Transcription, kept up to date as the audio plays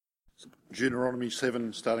Deuteronomy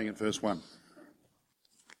 7, starting at verse 1.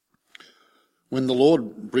 When the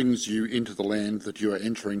Lord brings you into the land that you are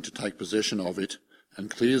entering to take possession of it, and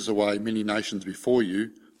clears away many nations before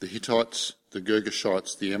you, the Hittites, the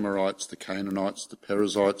Girgashites, the Amorites, the Canaanites, the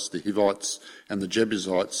Perizzites, the Hivites, and the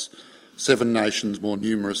Jebusites, 7 nations more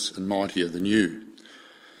numerous and mightier than you.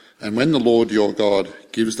 And when the Lord your God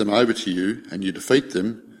gives them over to you, and you defeat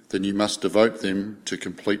them, then you must devote them to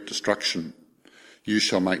complete destruction. You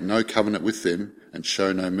shall make no covenant with them, and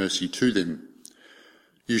show no mercy to them.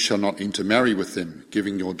 You shall not intermarry with them,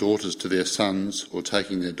 giving your daughters to their sons, or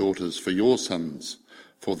taking their daughters for your sons,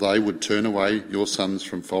 for they would turn away your sons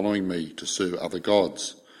from following me to serve other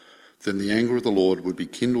gods. Then the anger of the Lord would be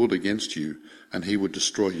kindled against you, and he would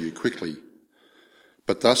destroy you quickly.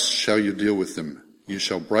 But thus shall you deal with them. You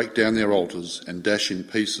shall break down their altars, and dash in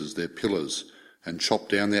pieces their pillars, and chop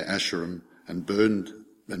down their Asherim, and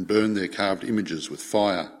burn their carved images with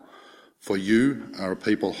fire. For you are a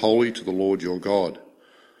people holy to the Lord your God.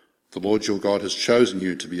 The Lord your God has chosen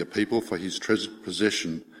you to be a people for his treasured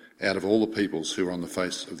possession out of all the peoples who are on the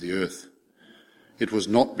face of the earth. It was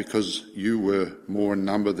not because you were more in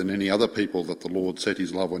number than any other people that the Lord set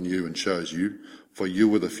his love on you and chose you, for you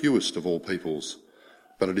were the fewest of all peoples.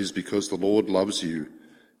 But it is because the Lord loves you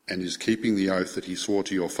and is keeping the oath that he swore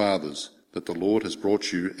to your fathers, that the Lord has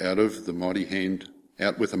brought you out with a mighty hand,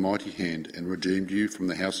 and redeemed you from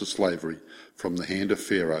the house of slavery, from the hand of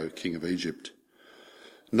Pharaoh, king of Egypt.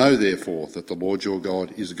 Know therefore that the Lord your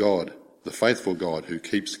God is God, the faithful God, who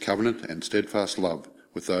keeps covenant and steadfast love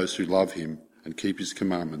with those who love him and keep his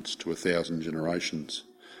commandments to 1,000 generations,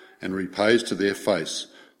 and repays to their face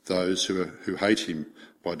those who hate him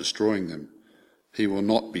by destroying them. He will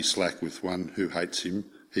not be slack with one who hates him,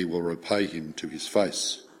 he will repay him to his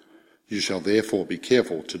face. You shall therefore be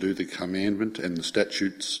careful to do the commandment and the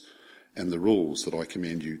statutes and the rules that I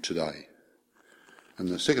command you today. And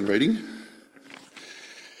the second reading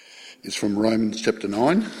is from Romans chapter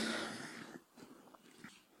 9.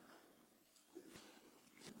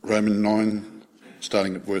 Romans 9,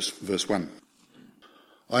 starting at verse 1.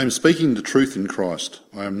 I am speaking the truth in Christ.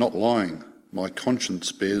 I am not lying. My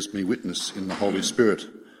conscience bears me witness in the Holy Spirit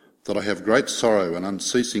that I have great sorrow and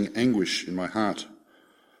unceasing anguish in my heart.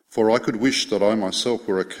 For I could wish that I myself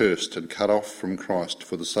were accursed and cut off from Christ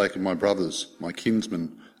for the sake of my brothers, my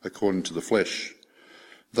kinsmen, according to the flesh.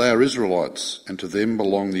 They are Israelites, and to them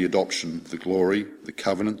belong the adoption, the glory, the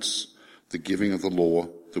covenants, the giving of the law,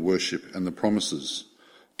 the worship, and the promises.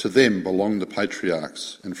 To them belong the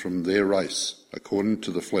patriarchs, and from their race, according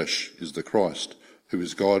to the flesh, is the Christ, who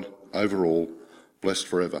is God over all, blessed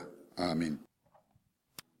forever. Amen.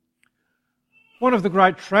 One of the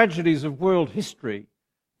great tragedies of world history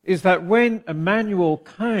is that when Emmanuel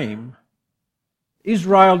came,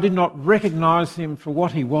 Israel did not recognise him for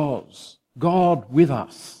what he was, God with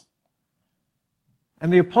us.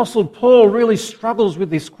 And the Apostle Paul really struggles with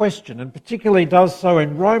this question, and particularly does so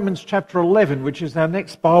in Romans chapter 11, which is our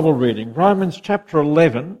next Bible reading. Romans chapter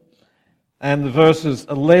 11 and the verses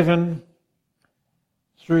 11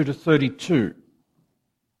 through to 32.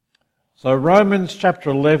 So Romans chapter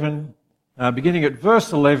 11, beginning at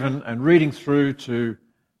verse 11 and reading through to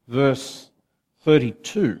verse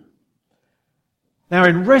 32. Now,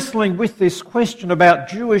 in wrestling with this question about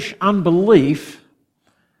Jewish unbelief,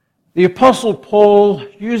 the Apostle Paul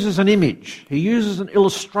uses an image. He uses an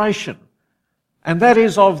illustration, and that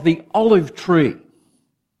is of the olive tree.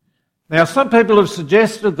 Now, some people have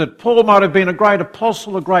suggested that Paul might have been a great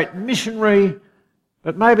apostle, a great missionary,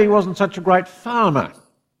 but maybe he wasn't such a great farmer,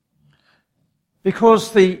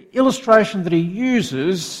 because the illustration that he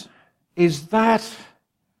uses is that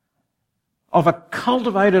of a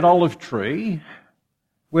cultivated olive tree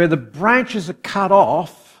where the branches are cut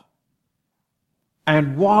off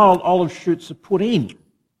and wild olive shoots are put in.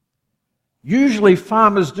 Usually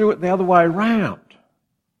farmers do it the other way around.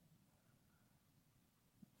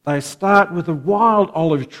 They start with a wild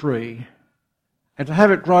olive tree, and to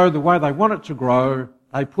have it grow the way they want it to grow,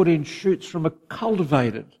 they put in shoots from a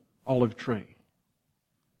cultivated olive tree.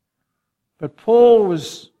 But Paul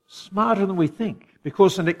was smarter than we think,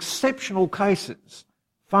 because in exceptional cases,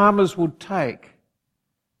 farmers would take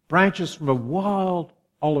branches from a wild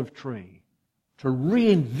olive tree to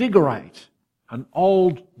reinvigorate an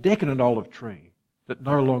old, decadent olive tree that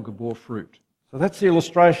no longer bore fruit. So that's the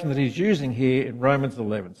illustration that he's using here in Romans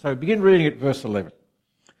 11. So begin reading at verse 11.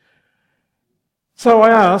 So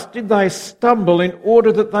I asked, did they stumble in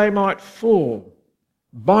order that they might fall?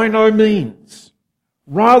 By no means.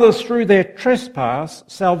 Rather, through their trespass,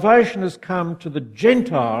 salvation has come to the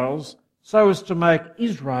Gentiles so as to make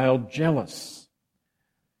Israel jealous.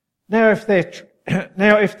 Now, if their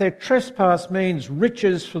Now, if their trespass means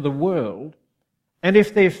riches for the world, and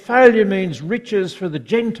if their failure means riches for the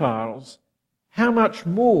Gentiles, how much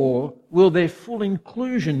more will their full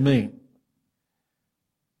inclusion mean?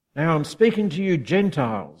 Now I'm speaking to you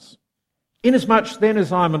Gentiles. Inasmuch then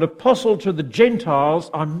as I'm an apostle to the Gentiles,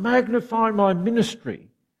 I magnify my ministry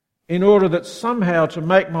in order that somehow to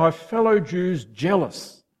make my fellow Jews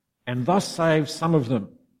jealous and thus save some of them.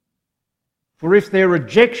 For if their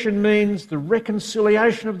rejection means the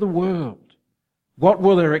reconciliation of the world, what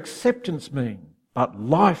will their acceptance mean but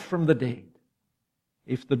life from the dead?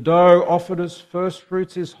 If the dough offered as first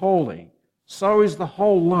fruits is holy, so is the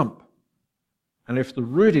whole lump. And if the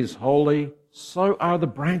root is holy, so are the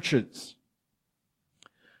branches.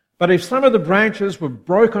 But if some of the branches were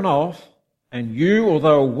broken off, and you,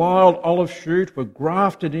 although a wild olive shoot, were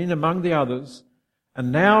grafted in among the others,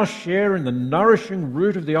 and now share in the nourishing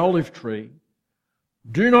root of the olive tree,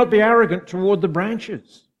 do not be arrogant toward the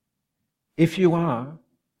branches. If you are,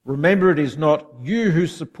 remember it is not you who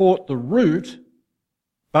support the root,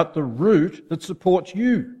 but the root that supports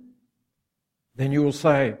you. Then you will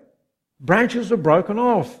say, branches are broken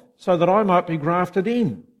off so that I might be grafted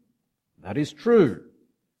in. That is true.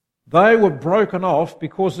 They were broken off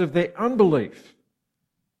because of their unbelief.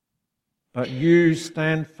 But you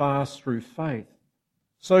stand fast through faith.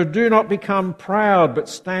 So do not become proud, but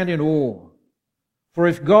stand in awe. For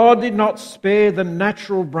if God did not spare the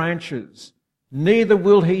natural branches, neither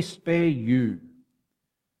will he spare you.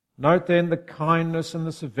 Note then the kindness and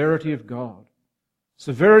the severity of God.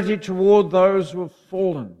 Severity toward those who have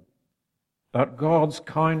fallen, but God's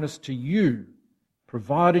kindness to you,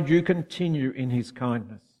 provided you continue in his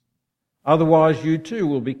kindness. Otherwise you too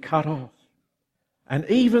will be cut off. And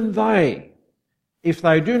even they, if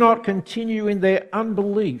they do not continue in their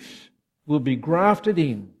unbelief, will be grafted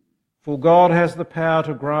in, for God has the power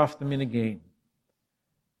to graft them in again.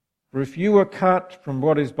 For if you were cut from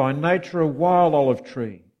what is by nature a wild olive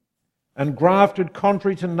tree, and grafted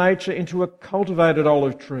contrary to nature into a cultivated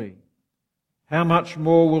olive tree, how much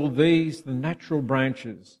more will these, the natural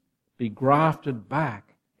branches, be grafted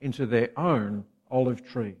back into their own olive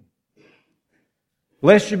tree?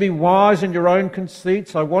 Lest you be wise in your own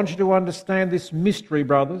conceits, I want you to understand this mystery,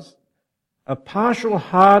 brothers. A partial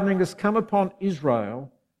hardening has come upon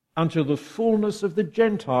Israel until the fullness of the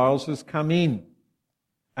Gentiles has come in.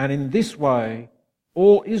 And in this way,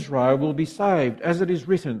 all Israel will be saved, as it is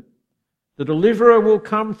written, the deliverer will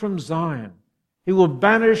come from Zion. He will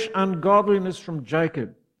banish ungodliness from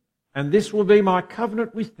Jacob. And this will be my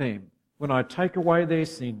covenant with them when I take away their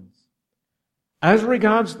sins. As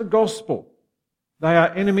regards the gospel, they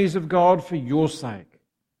are enemies of God for your sake.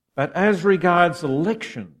 But as regards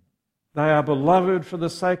election, they are beloved for the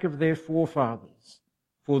sake of their forefathers.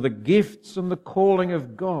 For the gifts and the calling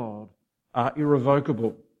of God are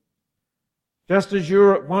irrevocable. Just as you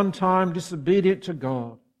were at one time disobedient to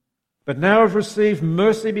God, but now have received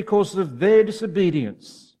mercy because of their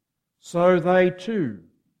disobedience, so they too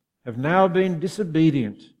have now been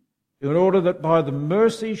disobedient, in order that by the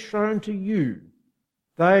mercy shown to you,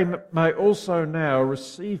 they may also now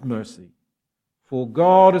receive mercy. For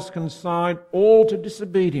God has consigned all to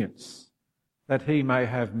disobedience, that he may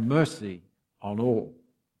have mercy on all.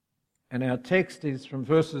 And our text is from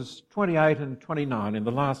verses 28 and 29 in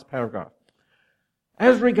the last paragraph.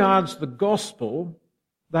 As regards the gospel,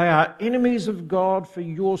 they are enemies of God for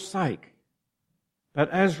your sake. But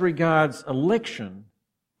as regards election,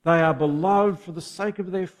 they are beloved for the sake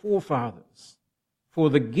of their forefathers. For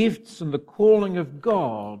the gifts and the calling of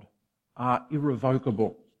God are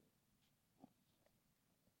irrevocable.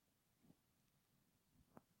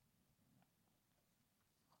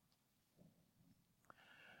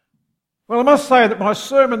 Well, I must say that my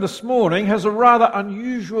sermon this morning has a rather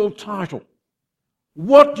unusual title.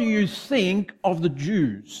 What do you think of the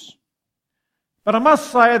Jews? But I must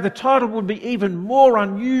say the title would be even more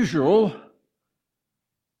unusual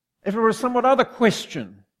if it were a somewhat other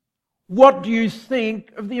question. What do you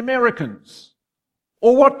think of the Americans?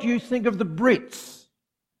 Or what do you think of the Brits?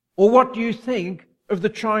 Or what do you think of the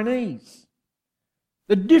Chinese?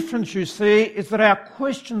 The difference, you see, is that our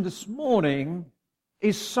question this morning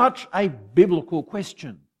is such a biblical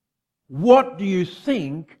question. What do you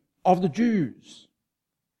think of the Jews?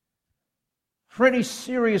 For any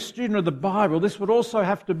serious student of the Bible, this would also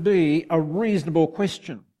have to be a reasonable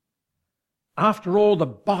question. After all, the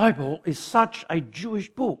Bible is such a Jewish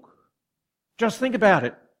book. Just think about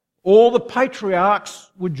it. All the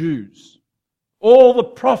patriarchs were Jews. All the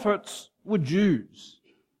prophets were Jews.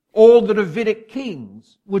 All the Davidic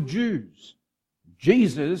kings were Jews.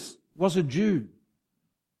 Jesus was a Jew.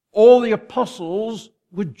 All the apostles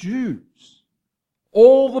were Jews.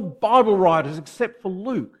 All the Bible writers, except for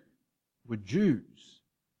Luke, were Jews.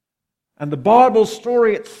 And the Bible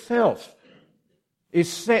story itself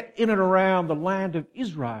is set in and around the land of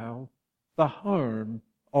Israel, the home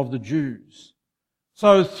of the Jews.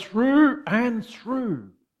 So through and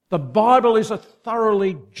through, the Bible is a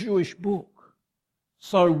thoroughly Jewish book.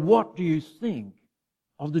 So what do you think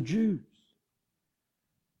of the Jews?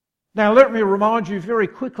 Now let me remind you very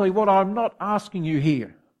quickly what I'm not asking you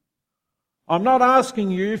here. I'm not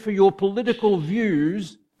asking you for your political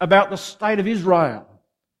views about the state of Israel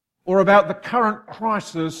or about the current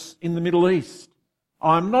crisis in the Middle East.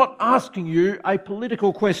 I'm not asking you a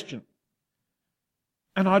political question.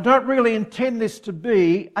 And I don't really intend this to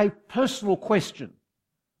be a personal question.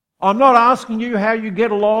 I'm not asking you how you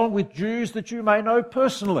get along with Jews that you may know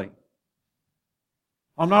personally.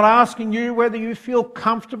 I'm not asking you whether you feel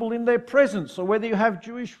comfortable in their presence or whether you have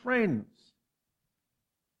Jewish friends.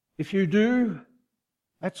 If you do,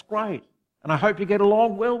 that's great. And I hope you get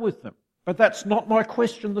along well with them. But that's not my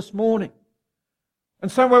question this morning.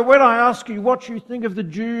 And so when I ask you what you think of the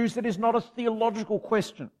Jews, it is not a theological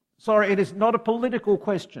question. Sorry, it is not a political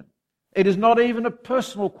question. It is not even a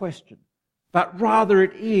personal question. But rather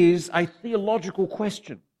it is a theological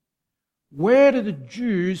question. Where do the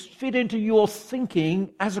Jews fit into your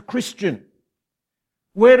thinking as a Christian?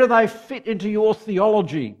 Where do they fit into your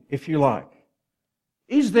theology, if you like?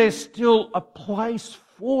 Is there still a place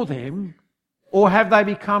for them, or have they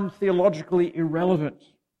become theologically irrelevant?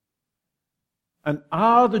 And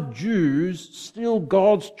are the Jews still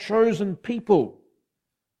God's chosen people?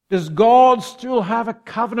 Does God still have a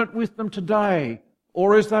covenant with them today,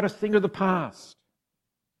 or is that a thing of the past?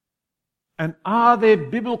 And are there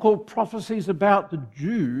biblical prophecies about the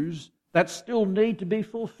Jews that still need to be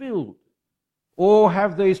fulfilled? Or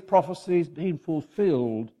have these prophecies been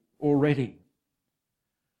fulfilled already?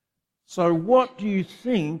 So what do you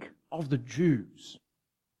think of the Jews?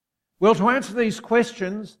 Well, to answer these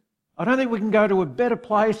questions, I don't think we can go to a better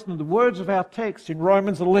place than the words of our text in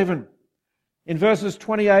Romans 11, in verses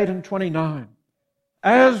 28 and 29.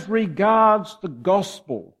 As regards the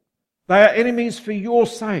gospel, they are enemies for your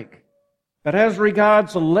sake. But as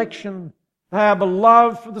regards election, they are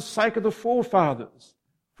beloved for the sake of the forefathers.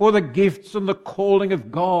 For the gifts and the calling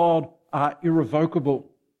of God are irrevocable.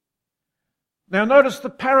 Now notice the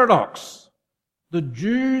paradox. The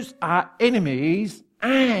Jews are enemies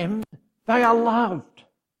and they are loved.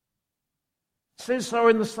 It says so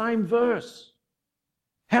in the same verse.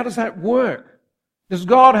 How does that work? Does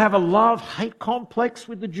God have a love-hate complex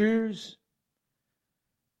with the Jews?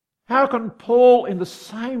 How can Paul, in the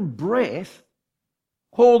same breath,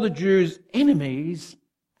 call the Jews enemies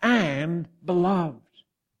and beloved?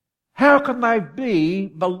 How can they be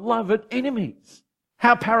beloved enemies?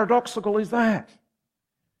 How paradoxical is that?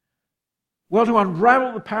 Well, to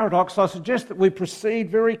unravel the paradox, I suggest that we proceed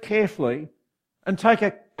very carefully and take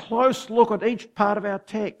a close look at each part of our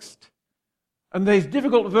text. And these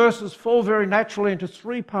difficult verses fall very naturally into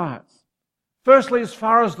three parts. Firstly, as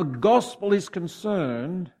far as the gospel is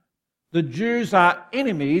concerned, the Jews are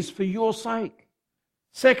enemies for your sake.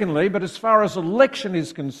 Secondly, but as far as election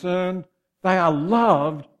is concerned, they are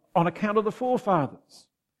loved on account of the forefathers.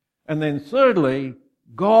 And then thirdly,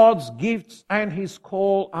 God's gifts and His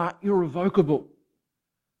call are irrevocable.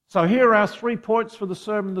 So here are our 3 points for the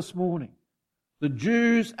sermon this morning. The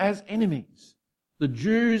Jews as enemies, the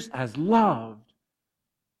Jews as loved,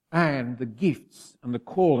 and the gifts and the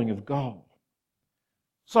calling of God.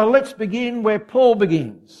 So let's begin where Paul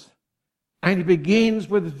begins. And he begins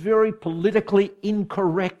with a very politically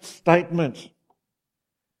incorrect statement.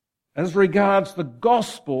 As regards the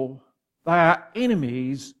gospel, they are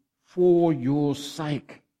enemies for your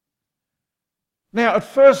sake. Now, at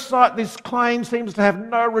first sight, this claim seems to have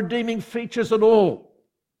no redeeming features at all.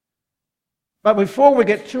 But before we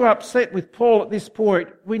get too upset with Paul at this point,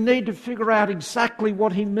 we need to figure out exactly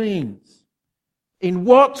what he means. In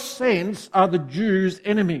what sense are the Jews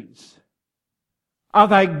enemies? Are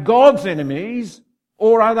they God's enemies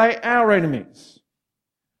or are they our enemies?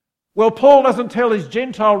 Well, Paul doesn't tell his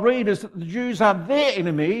Gentile readers that the Jews are their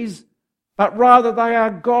enemies, but rather they are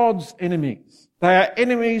God's enemies. They are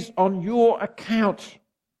enemies on your account.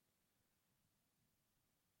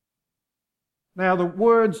 Now, the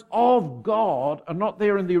words of God are not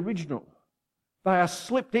there in the original. They are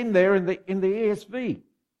slipped in there in the ESV.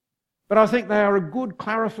 But I think they are a good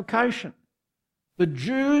clarification. The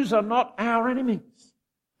Jews are not our enemies.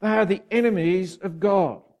 They are the enemies of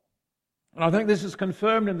God. And I think this is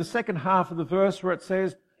confirmed in the second half of the verse where it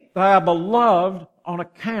says, they are beloved on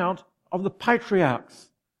account of the patriarchs.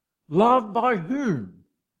 Loved by whom?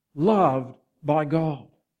 Loved by God.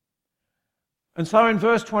 And so in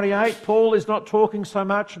verse 28, Paul is not talking so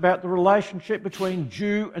much about the relationship between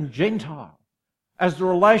Jew and Gentile as the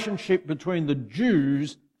relationship between the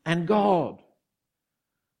Jews and God.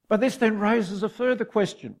 But this then raises a further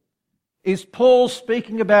question. Is Paul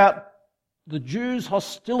speaking about the Jews'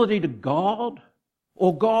 hostility to God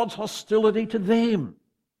or God's hostility to them?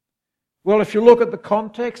 Well, if you look at the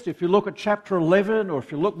context, if you look at chapter 11, or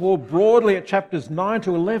if you look more broadly at chapters 9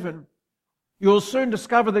 to 11, you'll soon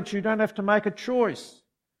discover that you don't have to make a choice.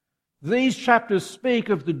 These chapters speak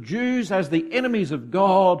of the Jews as the enemies of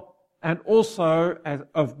God and also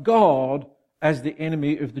of God as the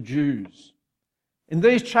enemy of the Jews. In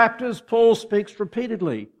these chapters, Paul speaks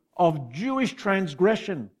repeatedly of Jewish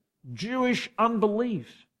transgression, Jewish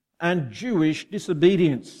unbelief, and Jewish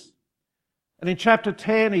disobedience. And in chapter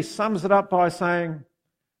 10, he sums it up by saying,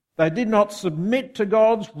 they did not submit to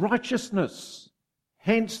God's righteousness,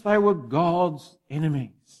 hence they were God's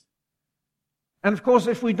enemies. And of course,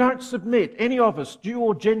 if we don't submit, any of us, Jew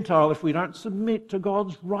or Gentile, if we don't submit to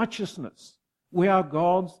God's righteousness, we are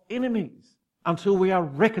God's enemies until we are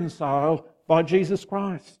reconciled by Jesus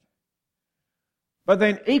Christ. But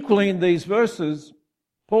then equally in these verses,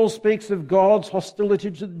 Paul speaks of God's hostility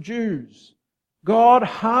to the Jews. God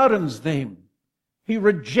hardens them. He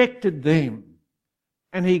rejected them.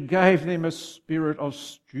 And he gave them a spirit of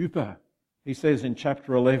stupor, he says in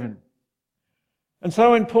chapter 11. And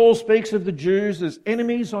so when Paul speaks of the Jews as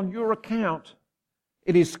enemies on your account,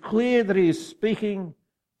 it is clear that he is speaking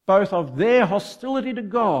both of their hostility to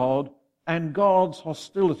God and God's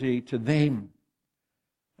hostility to them.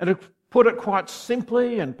 And to put it quite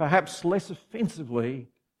simply and perhaps less offensively,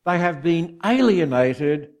 they have been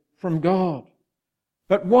alienated from God.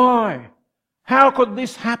 But why? How could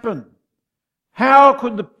this happen? How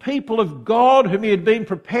could the people of God, whom he had been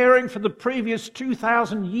preparing for the previous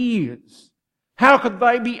 2,000 years, how could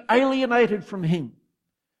they be alienated from him?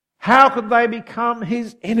 How could they become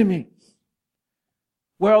his enemies?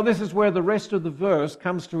 Well, this is where the rest of the verse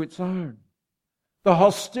comes to its own. The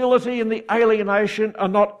hostility and the alienation are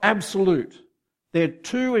not absolute. They're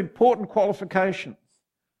two important qualifications.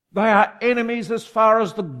 They are enemies as far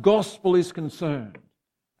as the gospel is concerned,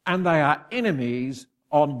 and they are enemies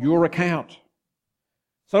on your account.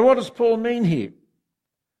 So what does Paul mean here?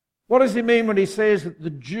 What does he mean when he says that the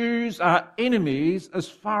Jews are enemies as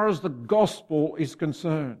far as the gospel is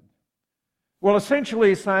concerned? Well, essentially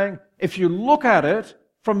he's saying, if you look at it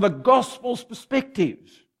from the gospel's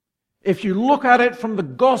perspective, if you look at it from the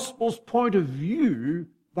gospel's point of view,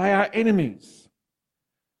 they are enemies.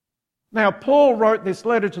 Now, Paul wrote this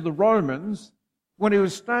letter to the Romans when he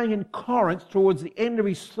was staying in Corinth towards the end of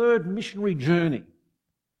his third missionary journey.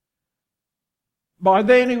 By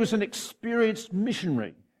then he was an experienced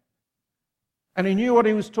missionary, and he knew what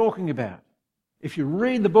he was talking about. If you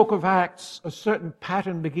read the book of Acts, a certain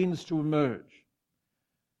pattern begins to emerge.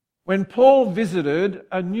 When Paul visited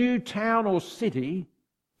a new town or city,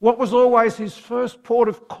 what was always his first port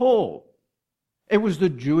of call? It was the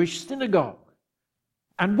Jewish synagogue.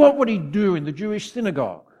 And what would he do in the Jewish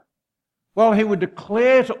synagogue? Well, he would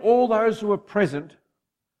declare to all those who were present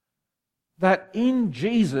that in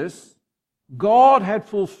Jesus, God had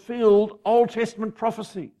fulfilled Old Testament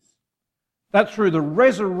prophecies. That through the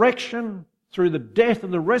resurrection, through the death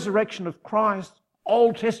and the resurrection of Christ,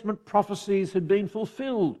 Old Testament prophecies had been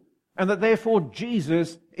fulfilled, and that therefore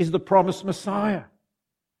Jesus is the promised Messiah.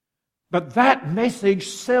 But that message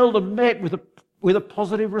seldom met with a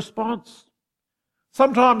positive response.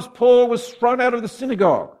 Sometimes Paul was thrown out of the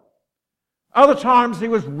synagogue. Other times he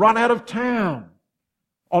was run out of town.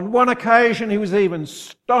 On one occasion he was even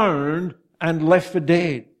stoned and left for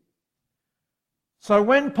dead. So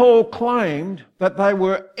when Paul claimed that they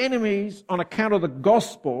were enemies on account of the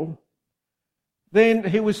gospel, then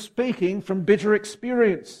he was speaking from bitter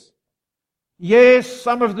experience. Yes,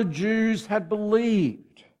 some of the Jews had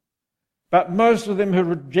believed, but most of them had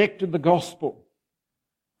rejected the gospel.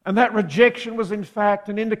 And that rejection was in fact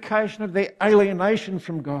an indication of their alienation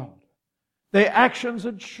from God. Their actions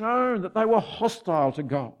had shown that they were hostile to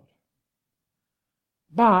God.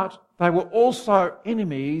 But they were also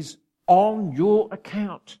enemies on your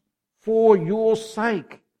account, for your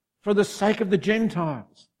sake, for the sake of the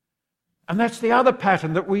Gentiles. And that's the other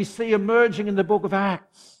pattern that we see emerging in the book of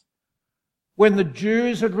Acts. When the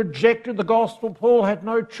Jews had rejected the gospel, Paul had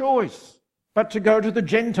no choice but to go to the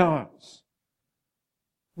Gentiles.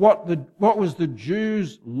 What was the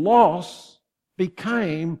Jews' loss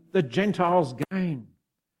became the Gentiles' gain.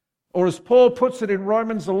 Or as Paul puts it in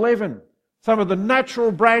Romans 11, some of the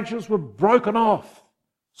natural branches were broken off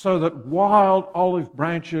so that wild olive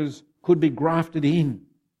branches could be grafted in.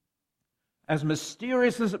 As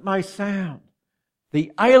mysterious as it may sound,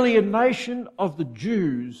 The alienation of the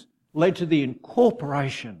Jews led to the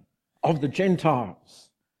incorporation of the Gentiles.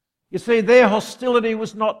 You see, their hostility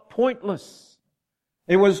was not pointless.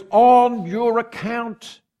 It was on your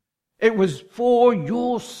account. It was for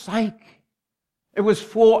your sake. It was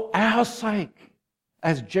for our sake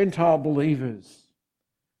as Gentile believers.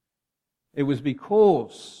 It was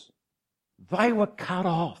because they were cut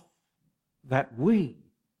off that we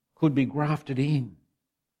could be grafted in.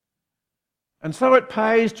 And so it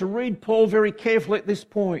pays to read Paul very carefully at this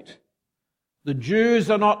point. The Jews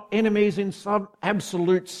are not enemies in some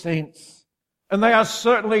absolute sense, and they are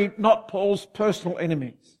certainly not Paul's personal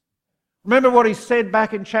enemies. Remember what he said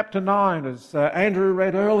back in chapter 9, as Andrew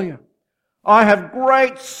read earlier. I have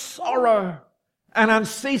great sorrow and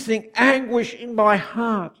unceasing anguish in my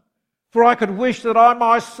heart, for I could wish that I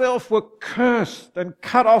myself were cursed and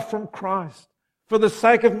cut off from Christ for the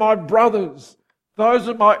sake of my brothers, those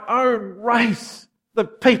of my own race, the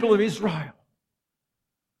people of Israel.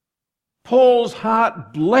 Paul's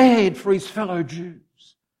heart bled for his fellow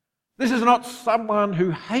Jews. This is not someone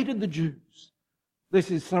who hated the Jews.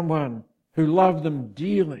 This is someone who loved them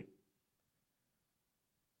dearly.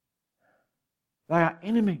 They are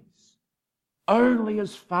enemies only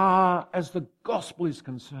as far as the gospel is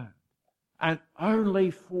concerned, and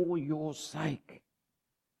only for your sake,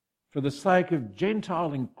 for the sake of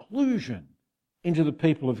Gentile inclusion into the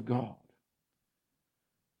people of God.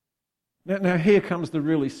 Now here comes the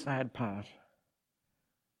really sad part.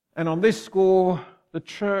 And on this score, the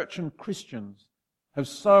church and Christians have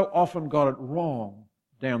so often got it wrong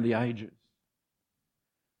down the ages.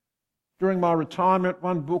 During my retirement,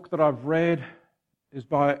 one book that I've read is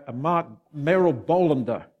by Merrill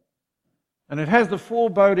Bolander, and it has the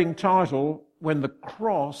foreboding title, When the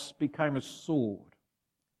Cross Became a Sword.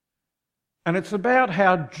 And it's about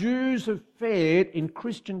how Jews have fared in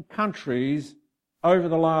Christian countries over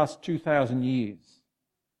the last 2,000 years.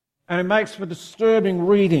 And it makes for disturbing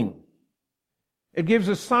reading. It gives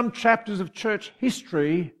us some chapters of church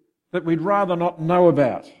history that we'd rather not know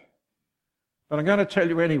about. But I'm going to tell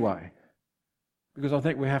you anyway, because I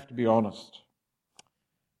think we have to be honest.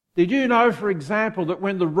 Did you know, for example, that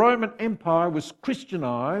when the Roman Empire was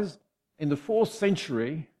Christianized in the 4th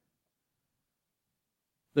century,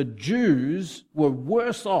 the Jews were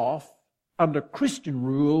worse off under Christian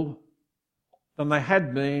rule than they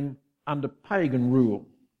had been under pagan rule?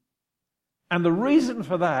 And the reason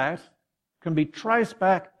for that can be traced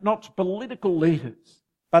back not to political leaders,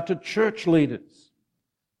 but to church leaders.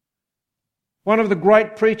 One of the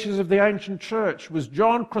great preachers of the ancient church was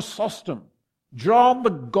John Chrysostom, John the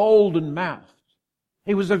Golden-Mouthed.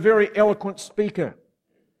 He was a very eloquent speaker,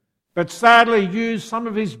 but sadly used some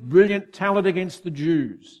of his brilliant talent against the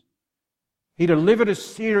Jews. He delivered a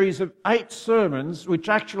series of 8 sermons which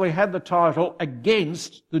actually had the title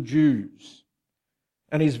Against the Jews.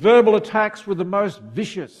 And his verbal attacks were the most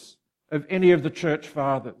vicious of any of the church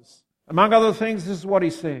fathers. Among other things, this is what he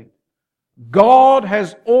said. God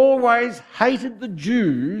has always hated the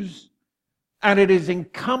Jews, and it is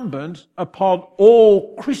incumbent upon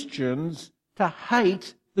all Christians to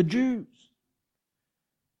hate the Jews.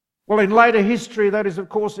 Well, in later history, that is, of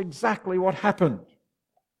course, exactly what happened.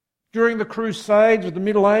 During the Crusades of the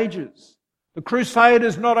Middle Ages, the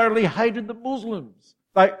Crusaders not only hated the Muslims,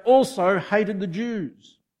 they also hated the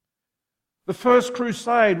Jews. The First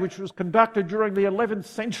Crusade, which was conducted during the 11th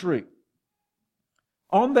century,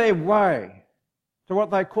 on their way to what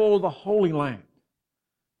they call the Holy Land,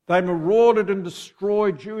 they marauded and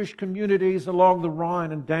destroyed Jewish communities along the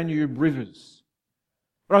Rhine and Danube rivers.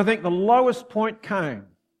 But I think the lowest point came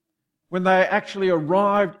when they actually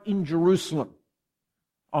arrived in Jerusalem.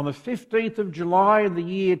 On the 15th of July in the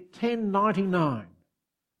year 1099,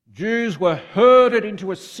 Jews were herded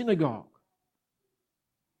into a synagogue.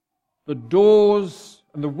 The doors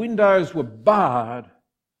and the windows were barred,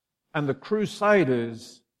 and the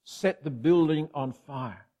Crusaders set the building on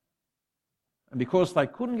fire. And because they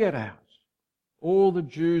couldn't get out, all the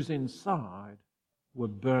Jews inside were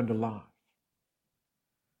burned alive.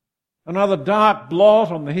 Another dark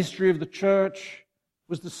blot on the history of the church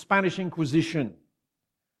was the Spanish Inquisition.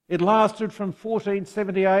 It lasted from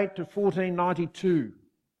 1478 to 1492.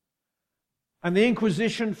 And the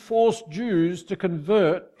Inquisition forced Jews to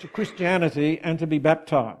convert to Christianity and to be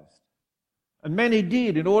baptized. And many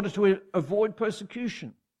did in order to avoid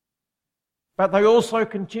persecution. But they also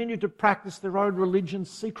continued to practice their own religion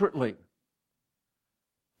secretly.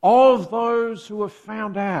 Of those who were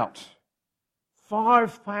found out,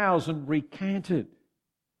 5,000 recanted,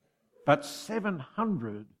 but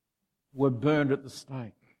 700 were burned at the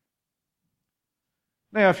stake.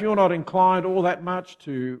 Now, if you're not inclined all that much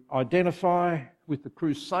to identify with the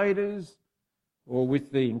Crusaders or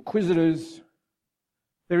with the Inquisitors.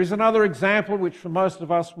 There is another example which for most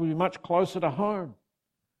of us will be much closer to home.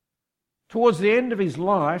 Towards the end of his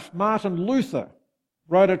life, Martin Luther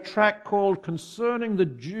wrote a tract called Concerning the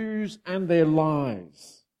Jews and Their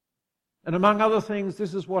Lies. And among other things,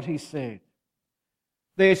 this is what he said.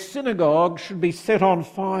 Their synagogue should be set on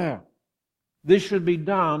fire. This should be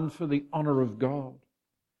done for the honour of God.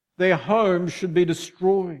 Their homes should be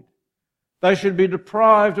destroyed. They should be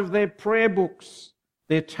deprived of their prayer books.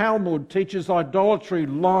 Their Talmud teaches idolatry,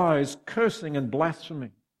 lies, cursing and blasphemy.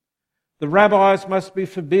 The rabbis must be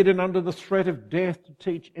forbidden under the threat of death to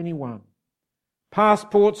teach anyone.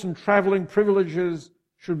 Passports and travelling privileges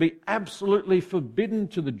should be absolutely forbidden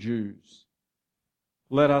to the Jews.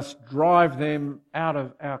 Let us drive them out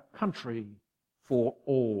of our country for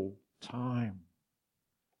all time.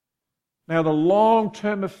 Now, the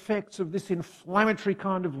long-term effects of this inflammatory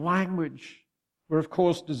kind of language were, of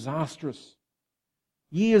course, disastrous.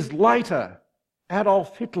 Years later,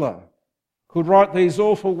 Adolf Hitler could write these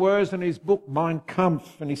awful words in his book Mein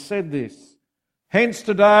Kampf, and he said this, "Hence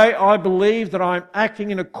today I believe that I am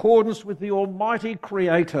acting in accordance with the Almighty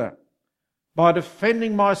Creator. By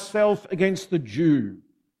defending myself against the Jew,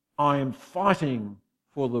 I am fighting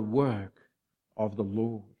for the work of the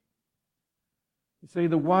Lord." You see,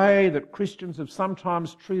 the way that Christians have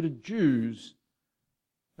sometimes treated Jews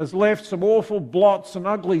has left some awful blots and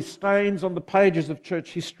ugly stains on the pages of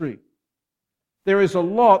church history. There is a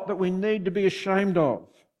lot that we need to be ashamed of.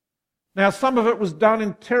 Now, some of it was done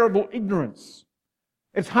in terrible ignorance.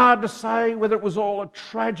 It's hard to say whether it was all a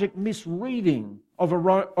tragic misreading of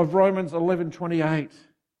Romans 11:28.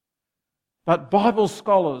 But Bible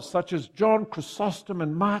scholars such as John Chrysostom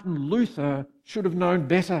and Martin Luther should have known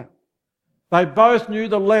better. They both knew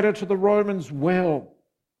the letter to the Romans well.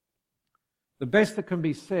 The best that can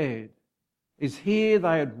be said is here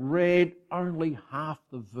they had read only half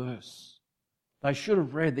the verse. They should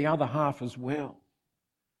have read the other half as well.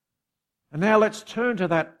 And now let's turn to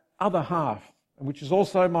that other half, which is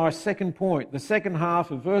also my second point, the second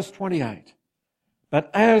half of verse 28.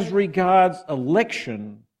 But as regards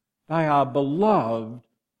election, they are beloved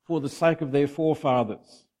for the sake of their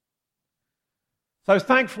forefathers. So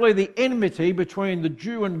thankfully the enmity between the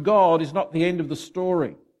Jew and God is not the end of the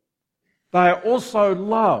story. They are also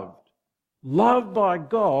loved by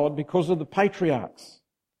God because of the patriarchs.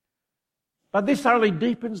 But this only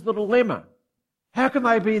deepens the dilemma. How can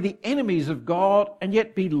they be the enemies of God and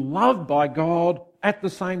yet be loved by God at the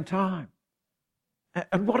same time?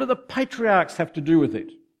 And what do the patriarchs have to do with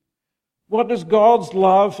it? What does God's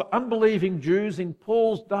love for unbelieving Jews in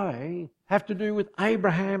Paul's day have to do with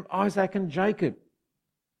Abraham, Isaac and Jacob?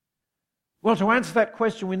 Well, to answer that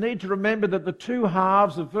question, we need to remember that the two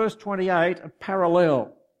halves of verse 28 are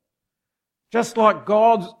parallel. Just like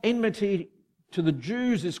God's enmity to the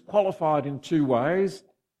Jews is qualified in two ways,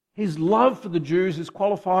 His love for the Jews is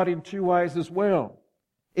qualified in two ways as well.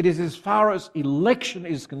 It is as far as election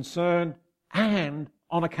is concerned and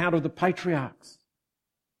on account of the patriarchs.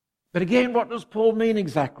 But again, what does Paul mean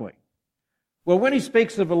exactly? Well, when he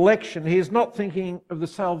speaks of election, he is not thinking of the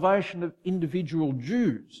salvation of individual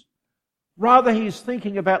Jews. Rather, he is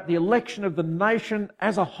thinking about the election of the nation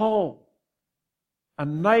as a whole. A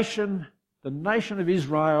nation, the nation of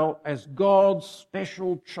Israel, as God's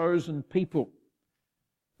special chosen people.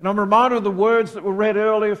 And I'm reminded of the words that were read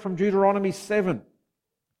earlier from Deuteronomy 7,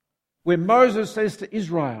 where Moses says to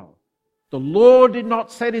Israel, "The Lord did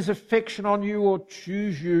not set His affection on you or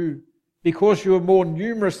choose you because you were more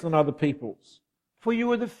numerous than other peoples, for you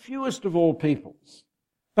were the fewest of all peoples.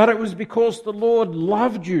 But it was because the Lord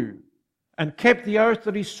loved you and kept the oath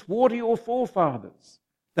that He swore to your forefathers,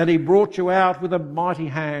 that He brought you out with a mighty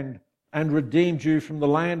hand and redeemed you from the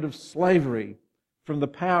land of slavery, from the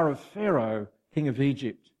power of Pharaoh, king of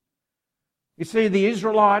Egypt." You see, the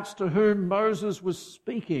Israelites to whom Moses was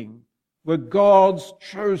speaking were God's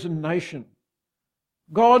chosen nation.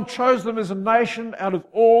 God chose them as a nation out of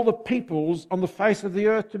all the peoples on the face of the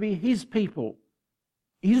earth to be His people.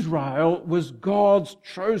 Israel was God's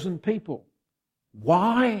chosen people.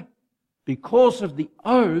 Why? Because of the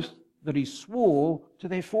oath that He swore to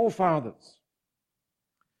their forefathers.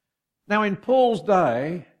 Now, in Paul's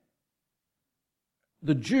day,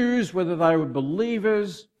 the Jews, whether they were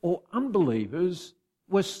believers or unbelievers,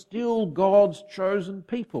 were still God's chosen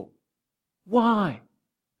people. Why?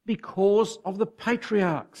 Because of the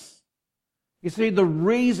patriarchs. You see, the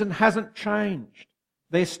reason hasn't changed.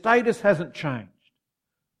 Their status hasn't changed.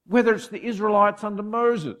 Whether it's the Israelites under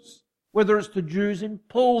Moses, whether it's the Jews in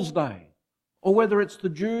Paul's day, or whether it's the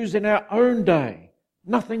Jews in our own day,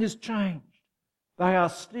 nothing has changed. They are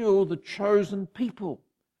still the chosen people.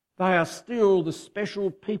 They are still the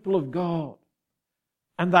special people of God.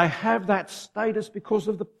 And they have that status because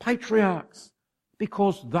of the patriarchs,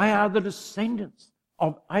 because they are the descendants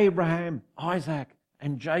of Abraham, Isaac,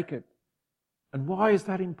 and Jacob. And why is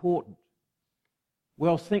that important?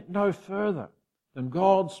 Well, think no further than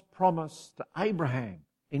God's promise to Abraham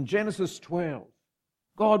in Genesis 12.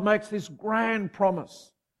 God makes this grand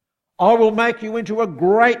promise. I will make you into a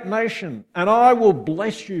great nation, and I will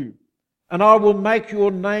bless you, and I will make your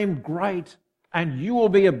name great, and you will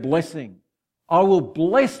be a blessing. I will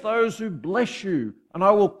bless those who bless you, and I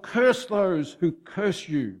will curse those who curse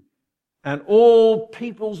you, and all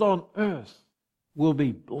peoples on earth will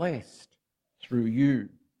be blessed through you.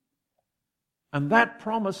 And that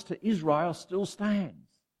promise to Israel still stands.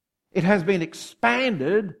 It has been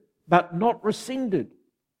expanded, but not rescinded.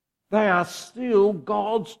 They are still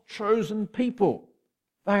God's chosen people.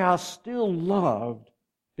 They are still loved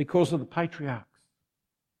because of the patriarchs.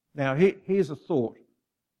 Now, here's a thought,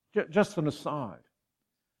 just an aside.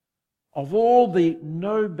 Of all the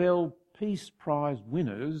Nobel Peace Prize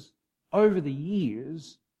winners over the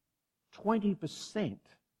years, 20%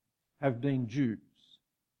 have been Jews,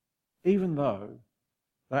 even though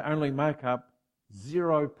they only make up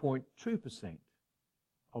 0.2%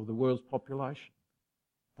 of the world's population.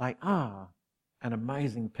 They are an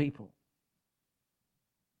amazing people.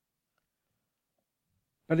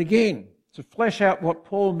 But again, to flesh out what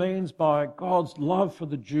Paul means by God's love for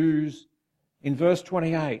the Jews in verse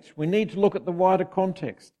 28, we need to look at the wider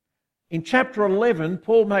context. In chapter 11,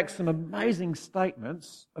 Paul makes some amazing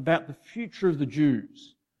statements about the future of the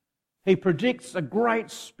Jews. He predicts a great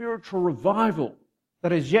spiritual revival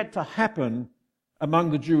that is yet to happen among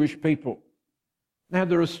the Jewish people. Now,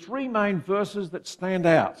 there are three main verses that stand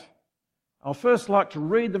out. I'll first like to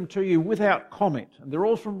read them to you without comment, and they're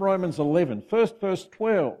all from Romans 11. First, verse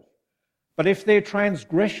 12. But if their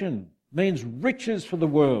transgression means riches for the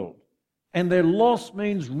world, and their loss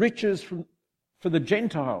means riches for the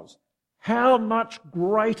Gentiles, how much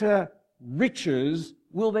greater riches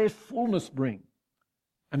will their fullness bring?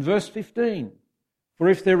 And verse 15. For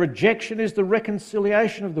if their rejection is the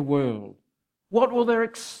reconciliation of the world, what will their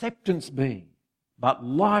acceptance be but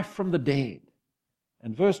life from the dead?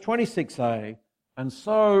 And verse 26a, and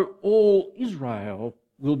so all Israel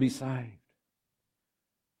will be saved.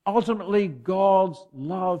 Ultimately, God's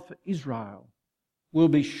love for Israel will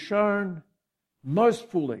be shown most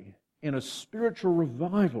fully in a spiritual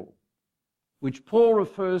revival, which Paul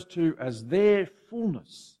refers to as their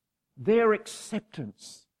fullness, their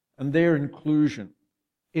acceptance, and their inclusion.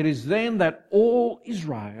 It is then that all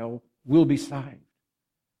Israel will be saved.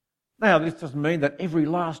 Now, this doesn't mean that every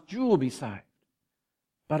last Jew will be saved,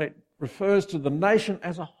 but it refers to the nation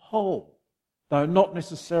as a whole, though not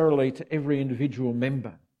necessarily to every individual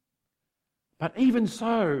member. But even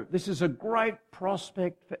so, this is a great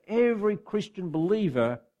prospect for every Christian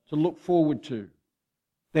believer to look forward to.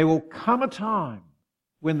 There will come a time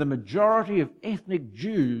when the majority of ethnic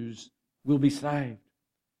Jews will be saved.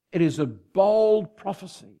 It is a bold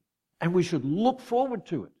prophecy, and we should look forward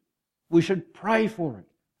to it. We should pray for it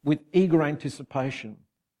with eager anticipation.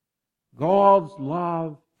 God's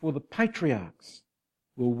love for the patriarchs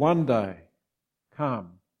will one day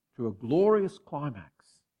come to a glorious climax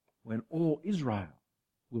when all Israel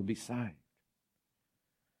will be saved.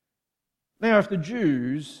 Now, if the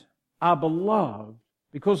Jews are beloved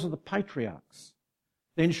because of the patriarchs,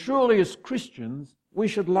 then surely as Christians we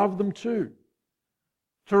should love them too.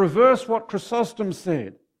 To reverse what Chrysostom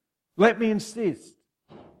said, let me insist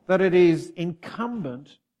that it is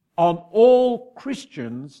incumbent on all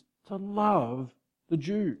Christians to love the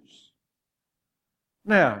Jews.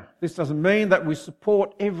 Now, this doesn't mean that we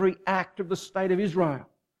support every act of the State of Israel.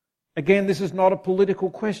 Again, this is not a political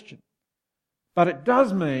question. But it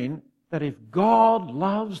does mean that if God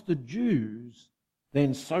loves the Jews,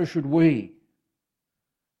 then so should we.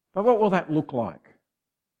 But what will that look like?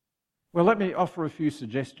 Well, let me offer a few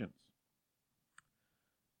suggestions.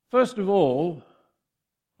 First of all,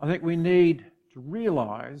 I think we need to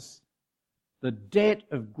realise the debt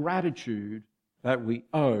of gratitude that we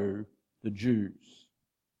owe the Jews.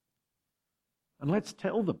 And let's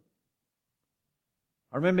tell them.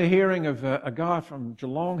 I remember hearing of a guy from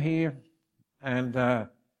Geelong here, and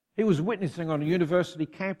he was witnessing on a university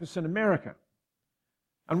campus in America.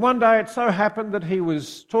 And one day it so happened that he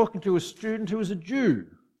was talking to a student who was a Jew.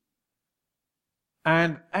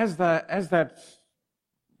 And as that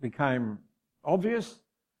became obvious,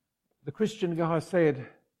 the Christian guy said,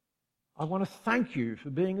 I want to thank you for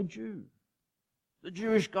being a Jew. The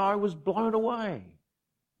Jewish guy was blown away.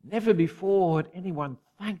 Never before had anyone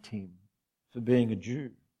thanked him for being a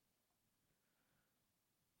Jew.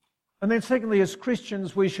 And then secondly, as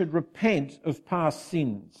Christians, we should repent of past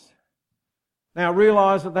sins. Now,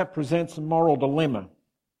 realise that presents a moral dilemma.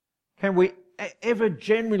 Can we ever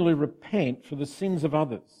genuinely repent for the sins of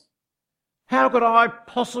others? How could I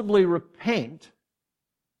possibly repent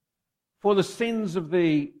for the sins of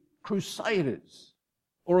the Crusaders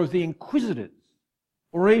or of the Inquisitors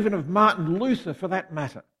or even of Martin Luther for that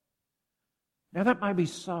matter? Now, that may be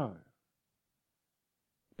so.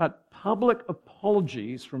 But public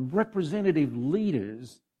apologies from representative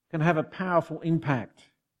leaders can have a powerful impact.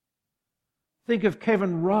 Think of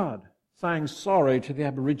Kevin Rudd saying sorry to the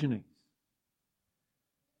Aborigines.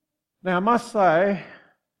 Now, I must say,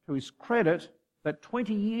 to his credit, that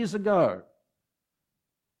 20 years ago,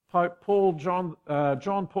 Pope John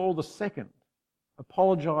Paul II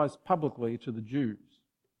apologised publicly to the Jews.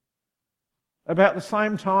 About the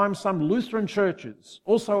same time, some Lutheran churches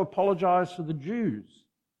also apologised to the Jews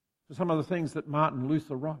for some of the things that Martin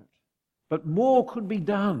Luther wrote. But more could be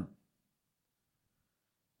done.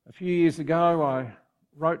 A few years ago, I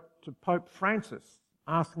wrote to Pope Francis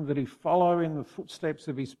asking that he follow in the footsteps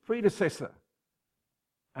of his predecessor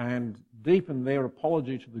and deepen their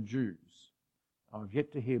apology to the Jews. I've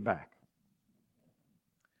yet to hear back.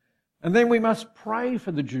 And then we must pray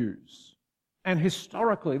for the Jews. And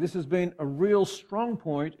historically, this has been a real strong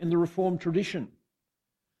point in the Reformed tradition.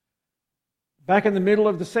 Back in the middle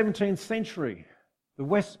of the 17th century, the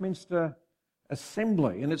Westminster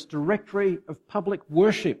Assembly, in its Directory of Public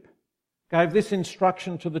Worship, gave this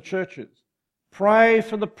instruction to the churches: pray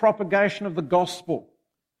for the propagation of the gospel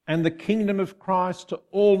and the kingdom of Christ to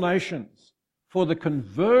all nations, for the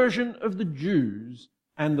conversion of the Jews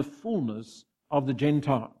and the fullness of the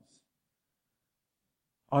Gentiles.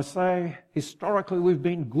 I say, historically, we've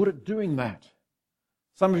been good at doing that.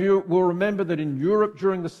 Some of you will remember that in Europe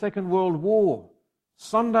during the Second World War,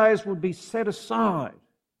 Sundays would be set aside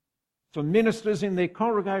for ministers in their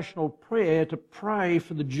congregational prayer to pray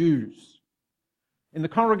for the Jews. In the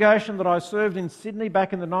congregation that I served in Sydney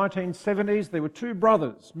back in the 1970s, there were two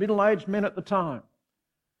brothers, middle-aged men at the time,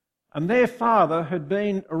 and their father had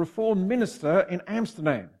been a Reformed minister in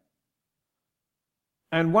Amsterdam.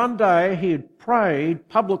 And one day he had prayed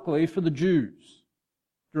publicly for the Jews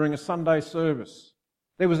during a Sunday service.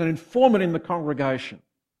 There was an informant in the congregation.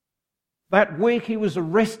 That week he was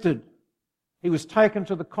arrested. He was taken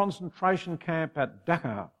to the concentration camp at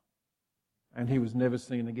Dachau, and he was never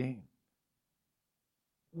seen again.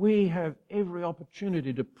 We have every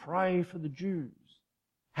opportunity to pray for the Jews.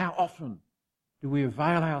 How often do we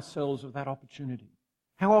avail ourselves of that opportunity?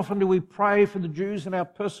 How often do we pray for the Jews in our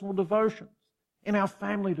personal devotions, in our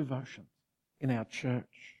family devotions, in our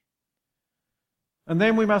church? And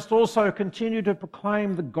then we must also continue to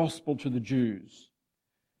proclaim the gospel to the Jews.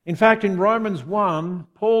 In fact, in Romans 1,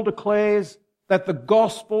 Paul declares that the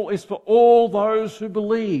gospel is for all those who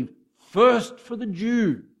believe, first for the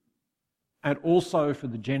Jew and also for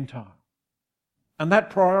the Gentile. And that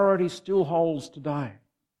priority still holds today.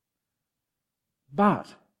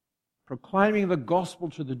 But proclaiming the gospel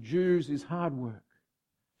to the Jews is hard work.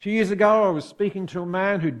 A few years ago, I was speaking to a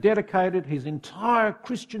man who dedicated his entire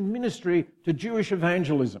Christian ministry to Jewish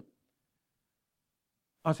evangelism.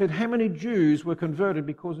 I said, how many Jews were converted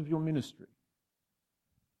because of your ministry?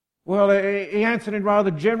 Well, he answered in rather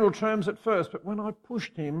general terms at first, but when I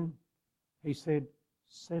pushed him, he said,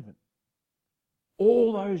 7.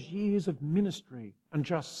 All those years of ministry and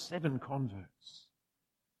just 7 converts.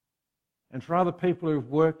 And for other people who have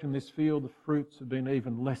worked in this field, the fruits have been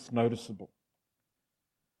even less noticeable.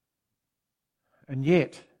 And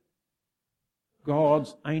yet,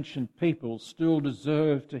 God's ancient people still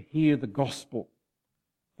deserve to hear the gospel.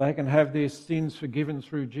 They can have their sins forgiven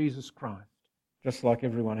through Jesus Christ, just like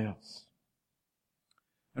everyone else.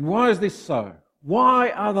 And why is this so? Why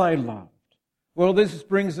are they loved? Well, this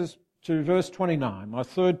brings us to verse 29, my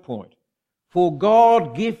third point. For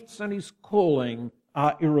God, gifts and His calling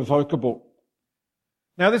are irrevocable.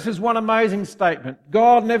 Now, this is one amazing statement.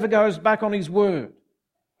 God never goes back on His word.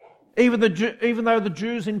 Even though the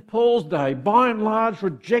Jews in Paul's day, by and large,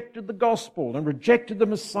 rejected the gospel and rejected the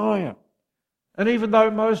Messiah, and even though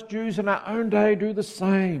most Jews in our own day do the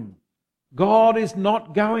same, God is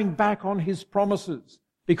not going back on His promises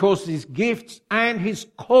because His gifts and His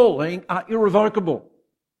calling are irrevocable.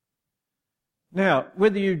 Now,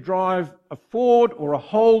 whether you drive a Ford or a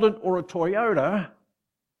Holden or a Toyota,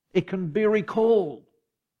 it can be recalled.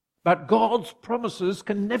 But God's promises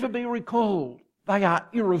can never be recalled. They are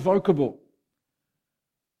irrevocable.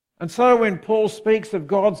 And so when Paul speaks of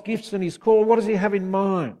God's gifts and His call, what does he have in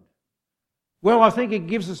mind? Well, I think it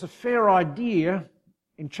gives us a fair idea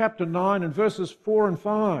in chapter 9 and verses 4 and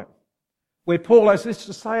 5, where Paul has this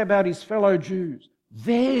to say about his fellow Jews.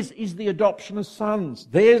 Theirs is the adoption as sons.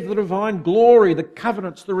 Theirs the divine glory, the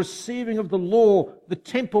covenants, the receiving of the law, the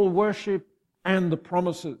temple worship, and the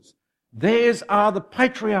promises. Theirs are the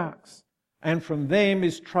patriarchs, and from them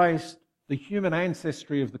is traced the human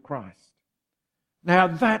ancestry of the Christ. Now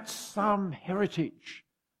that's some heritage.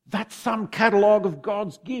 That's some catalogue of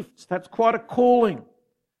God's gifts. That's quite a calling.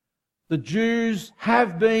 The Jews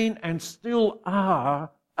have been and still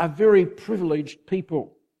are a very privileged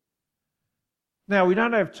people. Now, we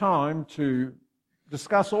don't have time to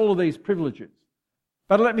discuss all of these privileges,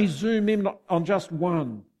 but let me zoom in on just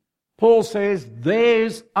one. Paul says,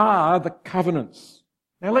 theirs are the covenants.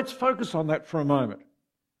 Now, let's focus on that for a moment.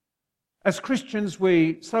 As Christians,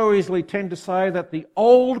 we so easily tend to say that the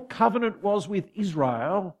old covenant was with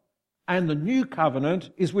Israel and the new covenant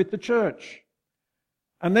is with the church.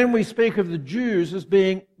 And then we speak of the Jews as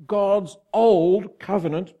being God's old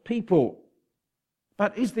covenant people.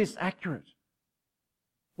 But is this accurate?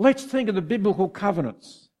 Let's think of the biblical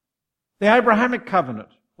covenants. The Abrahamic covenant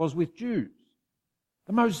was with Jews.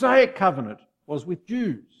 The Mosaic covenant was with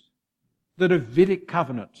Jews. The Davidic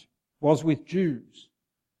covenant was with Jews.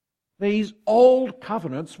 These old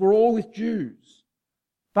covenants were all with Jews.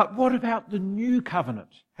 But what about the new covenant?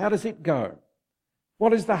 How does it go?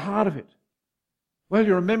 What is the heart of it? Well,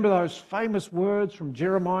 you remember those famous words from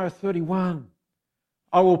Jeremiah 31.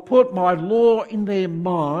 I will put my law in their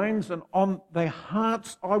minds, and on their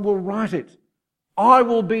hearts I will write it. I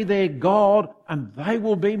will be their God, and they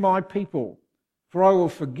will be my people. For I will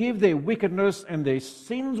forgive their wickedness, and their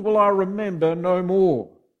sins will I remember no more.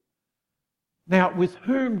 Now, with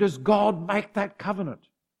whom does God make that covenant?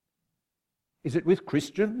 Is it with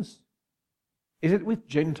Christians? Is it with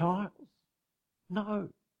Gentiles? No.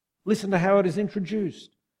 Listen to how it is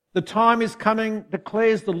introduced. The time is coming,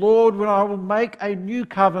 declares the Lord, when I will make a new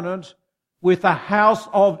covenant with the house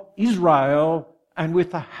of Israel and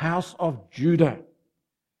with the house of Judah.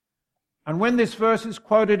 And when this verse is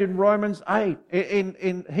quoted in Romans 8,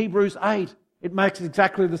 in Hebrews 8, it makes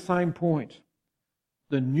exactly the same point.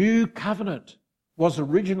 The new covenant was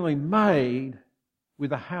originally made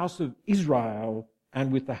with the house of Israel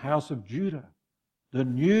and with the house of Judah. The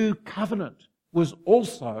new covenant was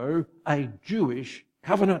also a Jewish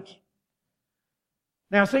covenant.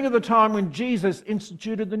 Now think of the time when Jesus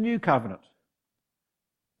instituted the new covenant.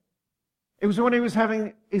 It was when he was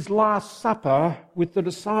having his last supper with the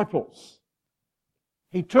disciples.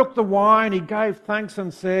 He took the wine, he gave thanks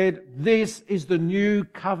and said, "This is the new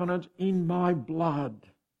covenant in my blood."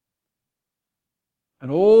 And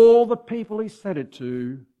all the people he said it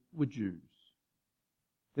to were Jews.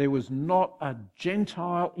 There was not a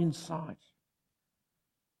Gentile in sight.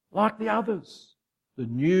 Like the others, the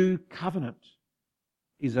new covenant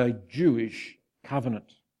is a Jewish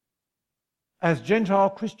covenant. As Gentile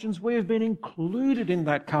Christians, we have been included in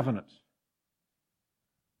that covenant.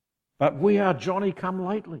 But we are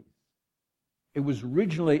Johnny-come-lately. It was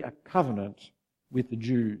originally a covenant with the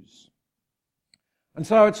Jews. And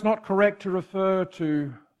so it's not correct to refer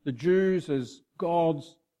to the Jews as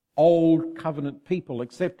God's old covenant people,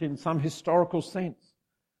 except in some historical sense.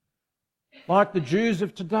 Like the Jews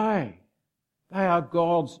of today, they are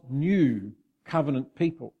God's new covenant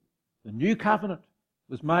people. The new covenant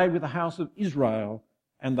was made with the house of Israel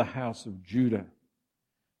and the house of Judah.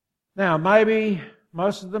 Now, maybe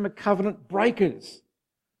most of them are covenant breakers,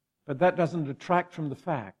 but that doesn't detract from the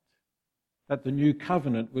fact that the new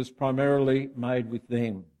covenant was primarily made with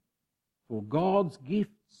them. For God's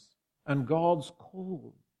gifts and God's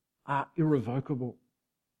call are irrevocable.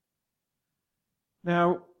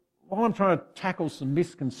 Now, while I'm trying to tackle some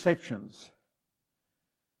misconceptions,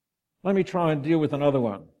 let me try and deal with another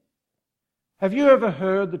one. Have you ever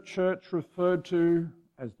heard the church referred to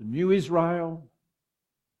as the new Israel,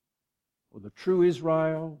 or the true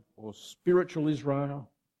Israel, or spiritual Israel?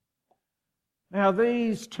 Now,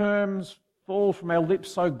 these terms fall from our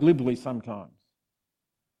lips so glibly sometimes.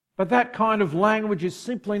 But that kind of language is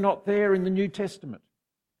simply not there in the New Testament.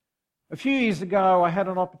 A few years ago, I had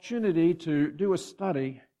an opportunity to do a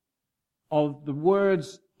study of the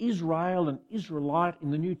words Israel and Israelite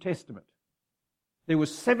in the New Testament. There were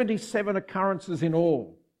 77 occurrences in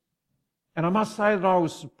all. And I must say that I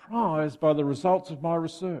was surprised by the results of my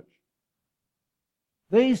research.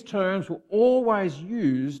 These terms were always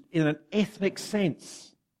used in an ethnic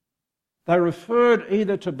sense. They referred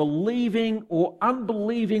either to believing or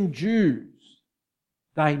unbelieving Jews.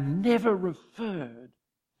 They never referred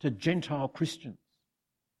to Gentile Christians.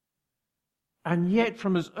 And yet,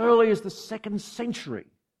 from as early as the 2nd century,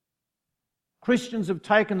 Christians have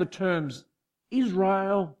taken the terms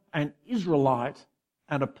Israel and Israelite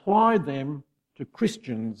and applied them to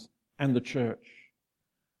Christians and the church.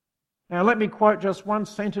 Now let me quote just one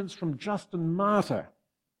sentence from Justin Martyr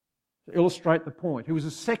to illustrate the point. He was a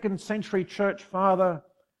 2nd century church father,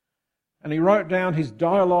 and he wrote down his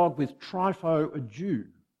dialogue with Trypho, a Jew.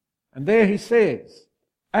 And there he says,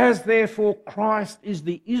 "As therefore Christ is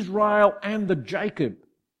the Israel and the Jacob,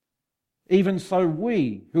 even so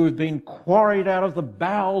we, who have been quarried out of the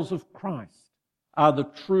bowels of Christ, are the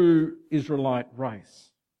true Israelite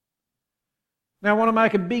race." Now I want to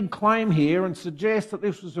make a big claim here and suggest that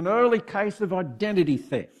this was an early case of identity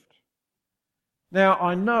theft. Now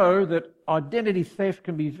I know that identity theft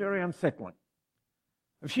can be very unsettling.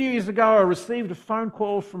 A few years ago I received a phone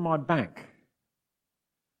call from my bank.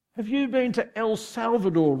 "Have you been to El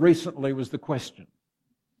Salvador recently?" was the question.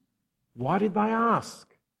 Why did they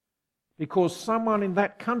ask? Because someone in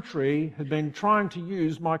that country had been trying to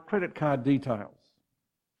use my credit card details.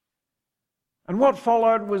 And what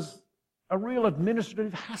followed was a real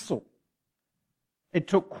administrative hassle. It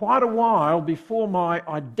took quite a while before my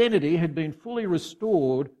identity had been fully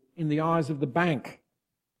restored in the eyes of the bank.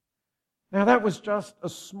 Now that was just a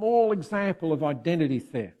small example of identity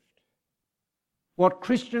theft. What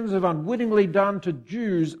Christians have unwittingly done to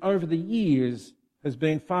Jews over the years has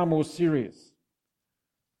been far more serious.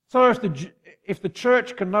 So if the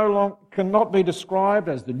church cannot be described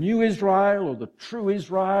as the new Israel or the true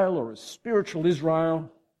Israel or a spiritual Israel,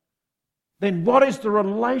 then what is the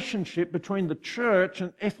relationship between the church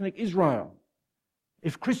and ethnic Israel?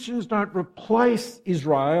 If Christians don't replace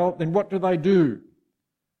Israel, then what do?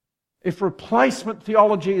 If replacement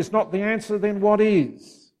theology is not the answer, then what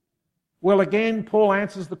is? Well, again, Paul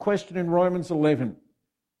answers the question in Romans 11.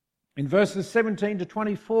 In verses 17 to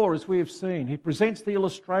 24, as we have seen, he presents the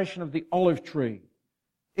illustration of the olive tree.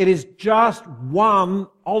 It is just one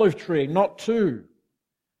olive tree, not two.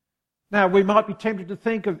 Now, we might be tempted to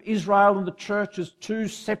think of Israel and the church as two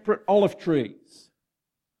separate olive trees.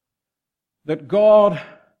 That God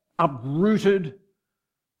uprooted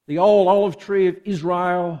the old olive tree of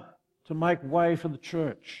Israel to make way for the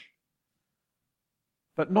church.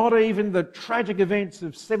 But not even the tragic events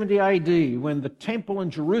of 70 AD, when the temple in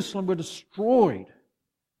Jerusalem were destroyed,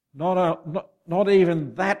 not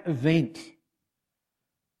even that event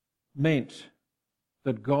meant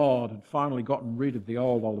that God had finally gotten rid of the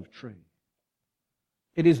old olive tree.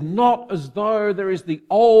 It is not as though there is the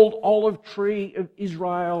old olive tree of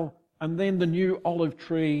Israel and then the new olive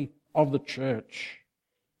tree of the church.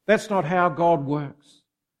 That's not how God works.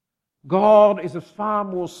 God is a far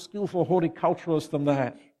more skillful horticulturalist than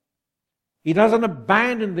that. He doesn't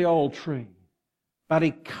abandon the old tree, but he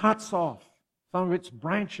cuts off some of its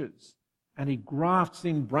branches and he grafts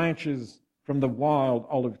in branches from the wild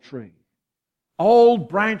olive tree. Old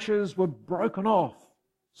branches were broken off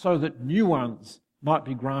so that new ones might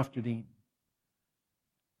be grafted in.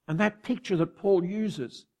 And that picture that Paul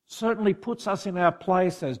uses certainly puts us in our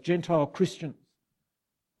place as Gentile Christians.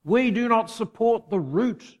 We do not support the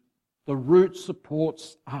root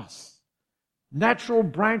supports us. Natural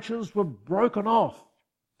branches were broken off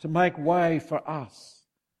to make way for us,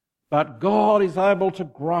 but God is able to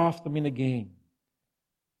graft them in again.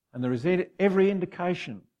 And there is every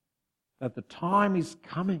indication that the time is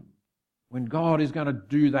coming when God is going to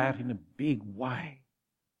do that in a big way,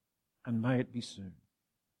 and may it be soon.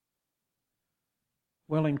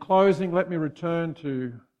 Well, in closing, let me return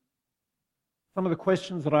to some of the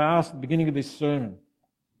questions that I asked at the beginning of this sermon.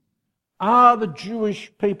 Are the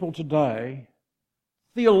Jewish people today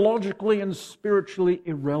theologically and spiritually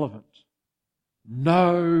irrelevant?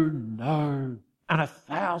 No, and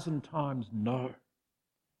 1,000 times no.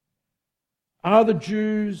 Are the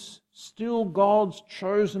Jews still God's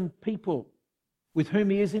chosen people with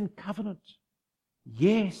whom He is in covenant?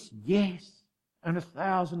 Yes, and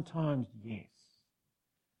 1,000 times yes.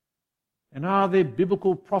 And are there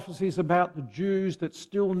biblical prophecies about the Jews that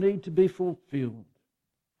still need to be fulfilled?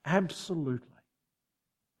 Absolutely.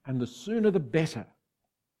 And the sooner the better,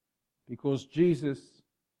 because Jesus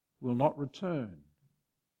will not return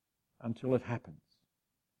until it happens.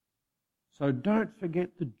 So don't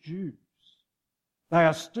forget the Jews. They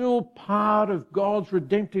are still part of God's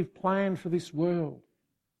redemptive plan for this world.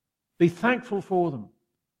 Be thankful for them.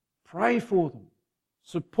 Pray for them.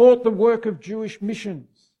 Support the work of Jewish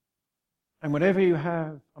missions. And whenever you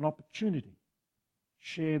have an opportunity,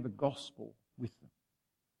 share the gospel with them.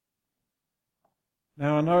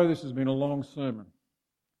 Now, I know this has been a long sermon,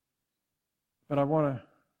 but I want to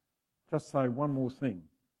just say one more thing,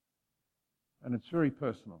 and it's very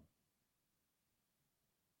personal.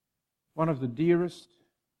 One of the dearest,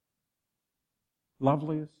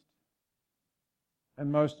 loveliest,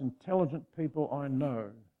 and most intelligent people I know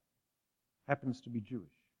happens to be Jewish.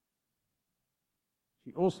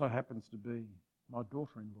 She also happens to be my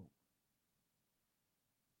daughter-in-law.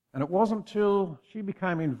 And it wasn't until she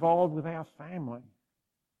became involved with our family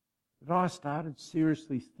that I started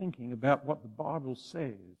seriously thinking about what the Bible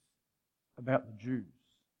says about the Jews.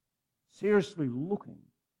 Seriously looking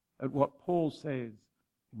at what Paul says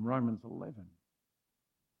in Romans 11.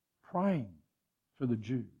 Praying for the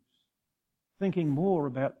Jews. Thinking more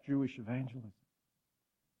about Jewish evangelism.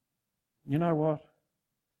 You know what?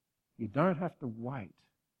 You don't have to wait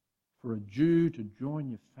for a Jew to join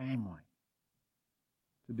your family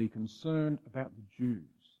to be concerned about the Jews,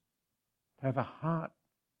 to have a heart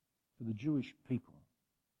for the Jewish people,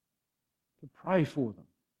 to pray for them,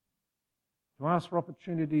 to ask for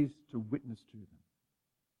opportunities to witness to them,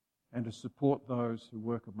 and to support those who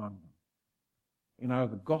work among them. You know,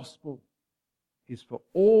 the gospel is for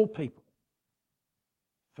all people,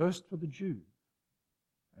 first for the Jew,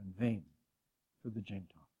 and then for the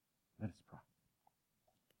Gentile. Let us pray.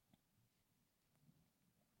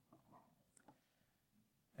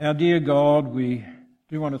 Our dear God, we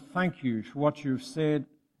do want to thank you for what you've said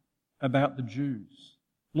about the Jews.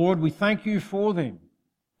 Lord, we thank you for them.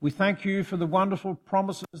 We thank you for the wonderful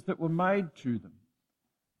promises that were made to them.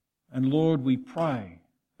 And Lord, we pray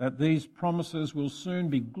that these promises will soon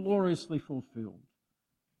be gloriously fulfilled.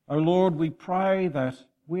 O Lord, we pray that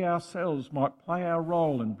we ourselves might play our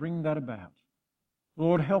role and bring that about.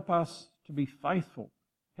 Lord, help us to be faithful.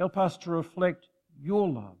 Help us to reflect your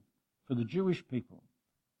love for the Jewish people.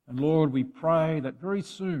 And Lord, we pray that very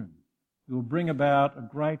soon you will bring about a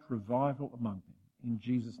great revival among them. In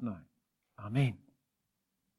Jesus' name, amen.